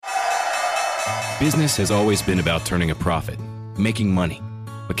Business has always been about turning a profit, making money.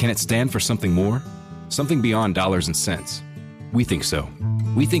 But can it stand for something more? Something beyond dollars and cents? We think so.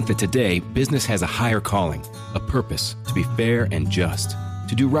 We think that today, business has a higher calling, a purpose to be fair and just,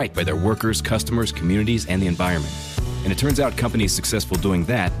 to do right by their workers, customers, communities, and the environment. And it turns out companies successful doing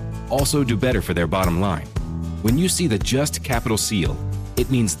that also do better for their bottom line. When you see the Just Capital seal, it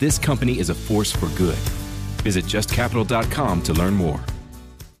means this company is a force for good. Visit justcapital.com to learn more.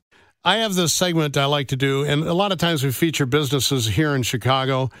 I have this segment I like to do, and a lot of times we feature businesses here in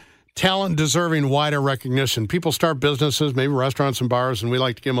Chicago, talent deserving wider recognition. People start businesses, maybe restaurants and bars, and we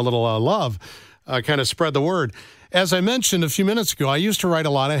like to give them a little love, kind of spread the word. As I mentioned a few minutes ago, I used to write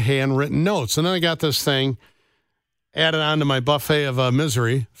a lot of handwritten notes, and then I got this thing added on to my buffet of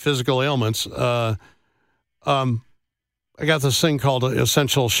misery, physical ailments. I got this thing called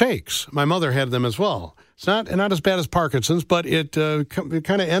Essential Shakes. My mother had them as well. It's not as bad as Parkinson's, but it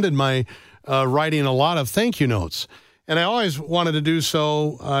kind of ended my writing a lot of thank you notes. And I always wanted to do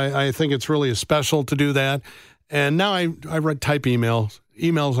so. I think it's really special to do that. And now I type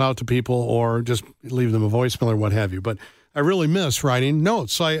emails out to people or just leave them a voicemail or what have you. But I really miss writing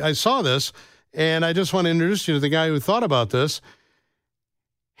notes. So I saw this, and I just want to introduce you to the guy who thought about this.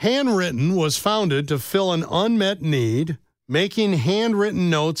 Handwritten was founded to fill an unmet need, making handwritten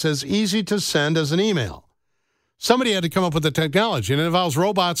notes as easy to send as an email. Somebody had to come up with the technology, and it involves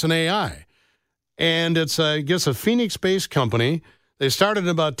robots and AI. And it's, I guess, a Phoenix-based company. They started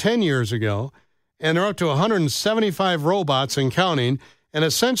about 10 years ago, and they're up to 175 robots and counting. And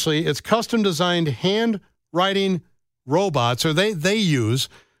essentially, it's custom-designed handwriting robots, or they use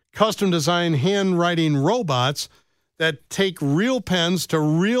custom-designed handwriting robots that take real pens to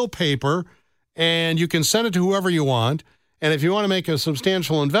real paper, and you can send it to whoever you want. And if you want to make a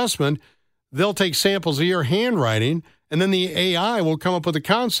substantial investment, they'll take samples of your handwriting, and then the AI will come up with a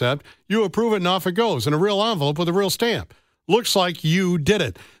concept. You approve it, and off it goes in a real envelope with a real stamp. Looks like you did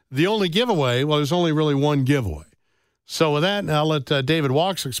it. The only giveaway, well, there's only really one giveaway. So with that, I'll let David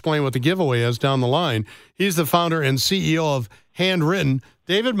Walks explain what the giveaway is down the line. He's the founder and CEO of Handwritten.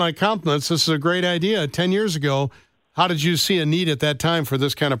 David, my compliments. This is a great idea. 10 years ago, how did you see a need at that time for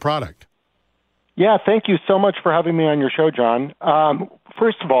this kind of product? Yeah, thank you so much for having me on your show, John.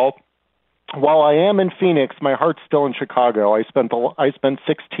 First of all, while I am in Phoenix, my heart's still in Chicago. I spent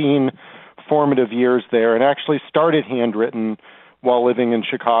 16 formative years there and actually started Handwritten while living in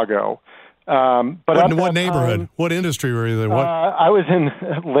Chicago. But what neighborhood? What industry were you there? I was in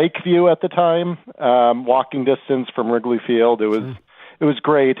Lakeview at the time, walking distance from Wrigley Field. It was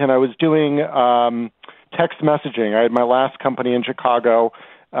great, and I was doing text messaging. I had my last company in Chicago.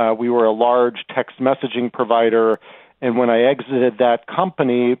 We were a large text messaging provider. And when I exited that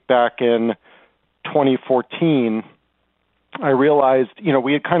company back in 2014, I realized,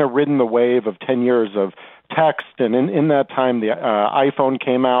 we had kind of ridden the wave of 10 years of text. And in that time, the iPhone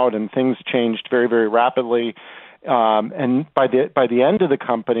came out and things changed very, very rapidly. And by the end of the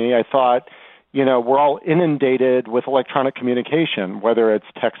company, I thought, we're all inundated with electronic communication, whether it's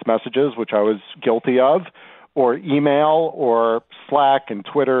text messages, which I was guilty of, or email or Slack and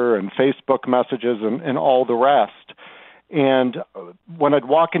Twitter and Facebook messages and all the rest. And when I'd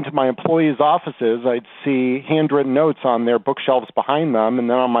walk into my employees' offices, I'd see handwritten notes on their bookshelves behind them. And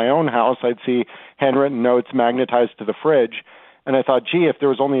then on my own house, I'd see handwritten notes magnetized to the fridge. And I thought, gee, if there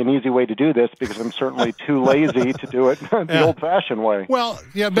was only an easy way to do this, because I'm certainly too lazy to do it the old-fashioned way. Well,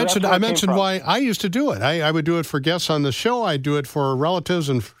 yeah, I mentioned why I used to do it. I would do it for guests on the show. I'd do it for relatives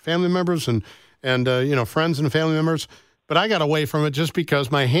and family members and friends and family members. But I got away from it just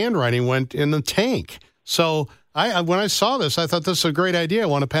because my handwriting went in the tank. So when I saw this, I thought this is a great idea. I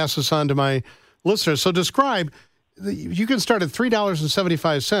want to pass this on to my listeners. So you can start at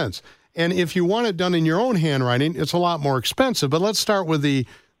 $3.75. And if you want it done in your own handwriting, it's a lot more expensive. But let's start with the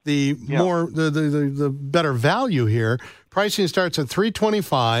better value here. Pricing starts at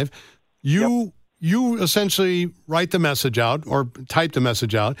 $3.25. You essentially write the message out or type the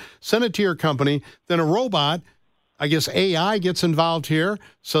message out, send it to your company, then a robot, I guess AI gets involved here,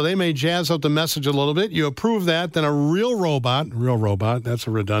 so they may jazz up the message a little bit. You approve that, then a real robot, that's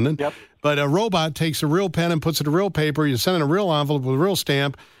redundant, but a robot takes a real pen and puts it to real paper. You send in a real envelope with a real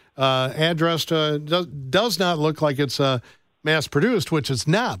stamp, addressed, does not look like it's mass-produced, which it's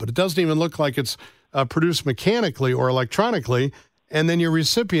not, but it doesn't even look like it's produced mechanically or electronically, and then your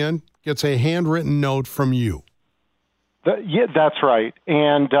recipient gets a handwritten note from you. Yeah, that's right.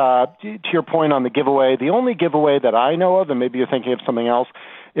 And to your point on the giveaway, the only giveaway that I know of, and maybe you're thinking of something else,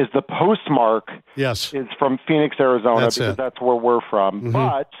 is the postmark. Yes, is from Phoenix, Arizona, that's where we're from. Mm-hmm.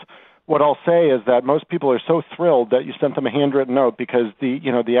 But what I'll say is that most people are so thrilled that you sent them a handwritten note because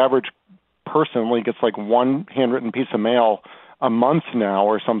the average personally gets like one handwritten piece of mail a month now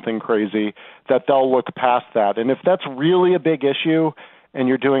or something crazy, that they'll look past that. And if that's really a big issue and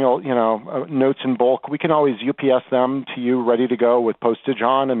you're doing, notes in bulk, we can always UPS them to you ready to go with postage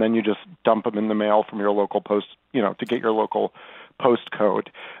on, and then you just dump them in the mail from your local post, to get your local post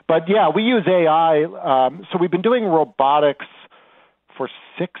code. But yeah, we use AI. So we've been doing robotics for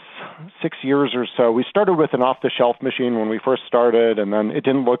six years or so. We started with an off-the-shelf machine when we first started, and then it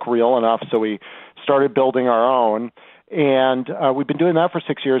didn't look real enough, so we started building our own. And we've been doing that for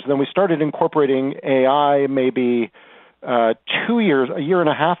 6 years. And then we started incorporating AI maybe 2 years, a year and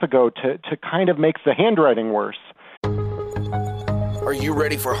a half ago to kind of make the handwriting worse. Are you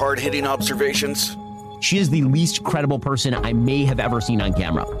ready for hard-hitting observations? She is the least credible person I may have ever seen on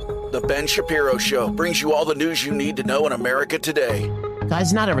camera. The Ben Shapiro Show brings you all the news you need to know in America today.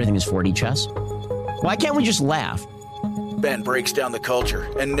 Guys, not everything is 4D chess. Why can't we just laugh? Ben breaks down the culture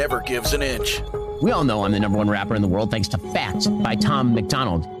and never gives an inch. We all know I'm the #1 rapper in the world thanks to Facts by Tom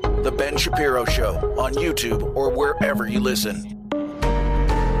McDonald. The Ben Shapiro Show on YouTube or wherever you listen.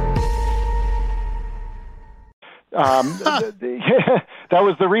 That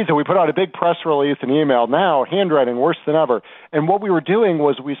was the reason we put out a big press release and email. Now, handwriting worse than ever. And what we were doing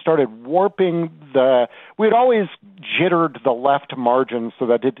was we started warping we'd always jittered the left margin so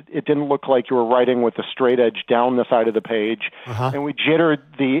that it didn't look like you were writing with a straight edge down the side of the page. Uh-huh. And we jittered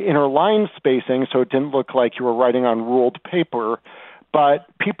the inner line spacing so it didn't look like you were writing on ruled paper. But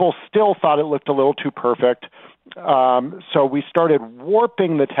people still thought it looked a little too perfect. So we started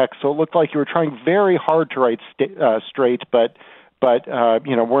warping the text so it looked like you were trying very hard to write straight, but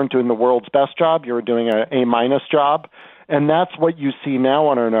weren't doing the world's best job. You were doing an A- job, and that's what you see now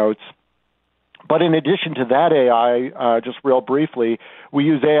on our notes. But in addition to that AI, just real briefly, we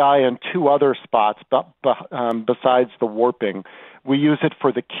use AI in two other spots besides the warping. We use it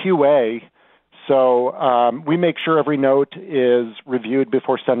for the QA. So we make sure every note is reviewed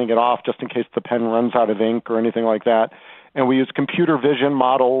before sending it off, just in case the pen runs out of ink or anything like that. And we use computer vision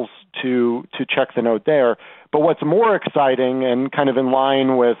models to check the note there. But what's more exciting and kind of in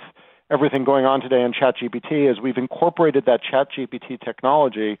line with everything going on today in ChatGPT is we've incorporated that ChatGPT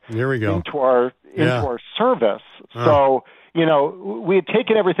technology into our service. So, we had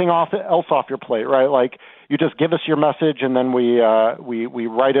taken everything else off your plate, right? Like you just give us your message and then we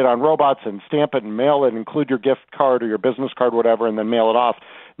write it on robots and stamp it and mail it, include your gift card or your business card, whatever, and then mail it off.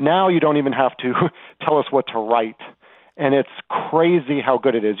 Now you don't even have to tell us what to write. And it's crazy how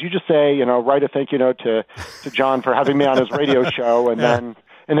good it is. You just say, write a thank you note to John for having me on his radio show, and then,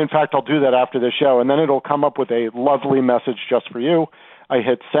 and in fact, I'll do that after the show, and then it'll come up with a lovely message just for you. I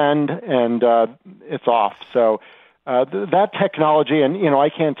hit send, and it's off. So that technology, and I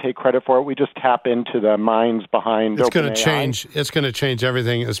can't take credit for it. We just tap into the minds behind. It's going to change. It's going to change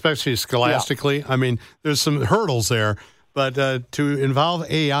everything, especially scholastically. Yeah. I mean, there's some hurdles there, but to involve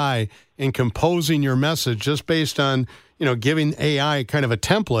AI in composing your message just based on giving AI kind of a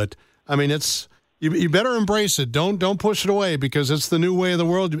template. I mean, it's you better embrace it. Don't push it away because it's the new way of the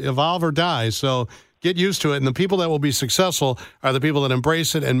world. Evolve or die. So get used to it. And the people that will be successful are the people that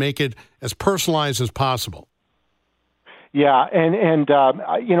embrace it and make it as personalized as possible. Yeah, and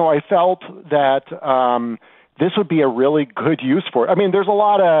I felt that this would be a really good use for it. I mean, there's a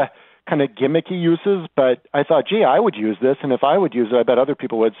lot of kind of gimmicky uses, but I thought, I would use this, and if I would use it, I bet other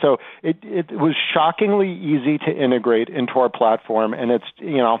people would. So it was shockingly easy to integrate into our platform, and it's,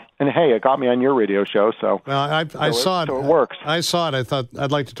 and hey, it got me on your radio show, so. Well, I saw it. So it works. I saw it. I thought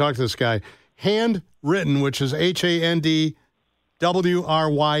I'd like to talk to this guy. Handwrytten, which is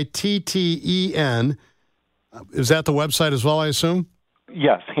HANDWRYTTEN. Is that the website as well, I assume?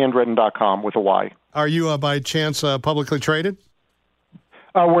 Yes, handwrytten.com with a Y. Are you, by chance, publicly traded?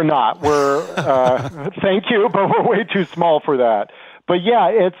 We're not. We're thank you, but we're way too small for that. But yeah,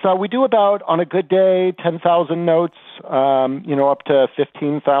 it's we do about on a good day 10,000 notes, up to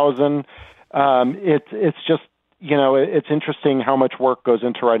 15,000. It's just it's interesting how much work goes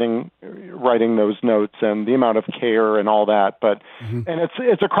into writing those notes and the amount of care and all that. But and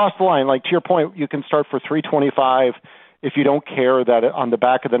it's across the line. Like to your point, you can start for $325 if you don't care that on the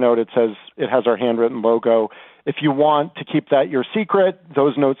back of the note it says it has our handwritten logo. If you want to keep that your secret,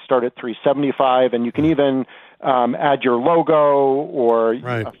 those notes start at $375, and you can even add your logo or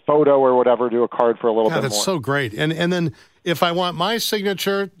a photo or whatever to a card for a little bit more. That's so great. And then if I want my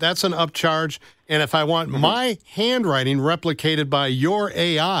signature, that's an upcharge. And if I want my handwriting replicated by your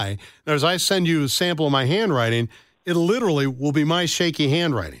AI, as I send you a sample of my handwriting, it literally will be my shaky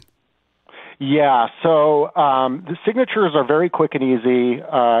handwriting. Yeah, so the signatures are very quick and easy.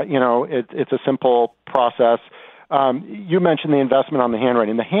 It's a simple process. You mentioned the investment on the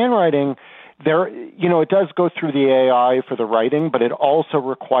handwriting. The handwriting there, it does go through the AI for the writing, but it also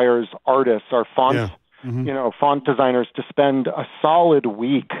requires artists, our font, font designers to spend a solid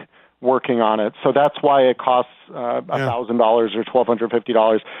week working on it. So that's why it costs $1,000 or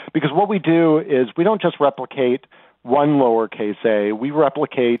 $1,250. Because what we do is we don't just replicate one lowercase a, we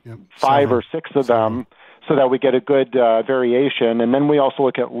replicate 5 or 6 of them so that we get a good variation. And then we also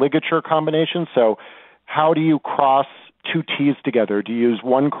look at ligature combinations. So how do you cross 2 T's together? Do you use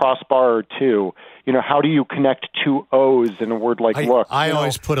one crossbar or 2? How do you connect 2 O's in a word like look? I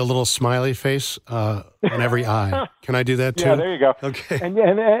always put a little smiley face on every eye. Can I do that too? Yeah, there you go. Okay. And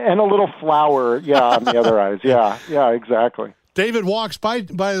a little flower, on the other eyes. Yeah, exactly. David Walks, by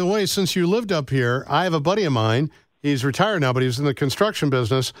the way, since you lived up here, I have a buddy of mine. He's retired now, but he's in the construction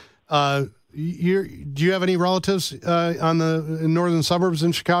business. Do you have any relatives in the northern suburbs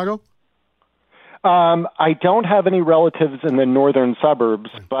in Chicago? I don't have any relatives in the northern suburbs,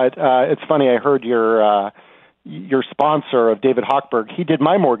 but it's funny. I heard your sponsor of David Hochberg. He did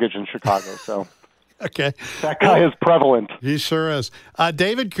my mortgage in Chicago, so okay, that guy is prevalent. He sure is.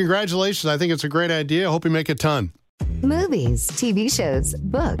 David, congratulations! I think it's a great idea. I hope you make a ton. Movies, TV shows,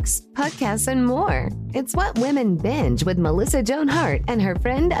 books, podcasts, and more. It's What Women Binge with Melissa Joan Hart and her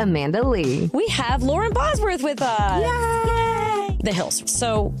friend Amanda Lee. We have Lauren Bosworth with us. Yay! The Hills.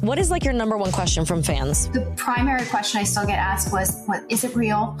 So what is your number one question from fans? The primary question I still get asked was, "What is it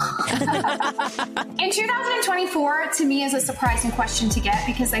real?" In 2024, to me, is a surprising question to get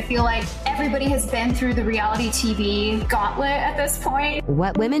because I feel like everybody has been through the reality TV gauntlet at this point.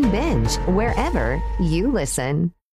 What Women Binge, wherever you listen.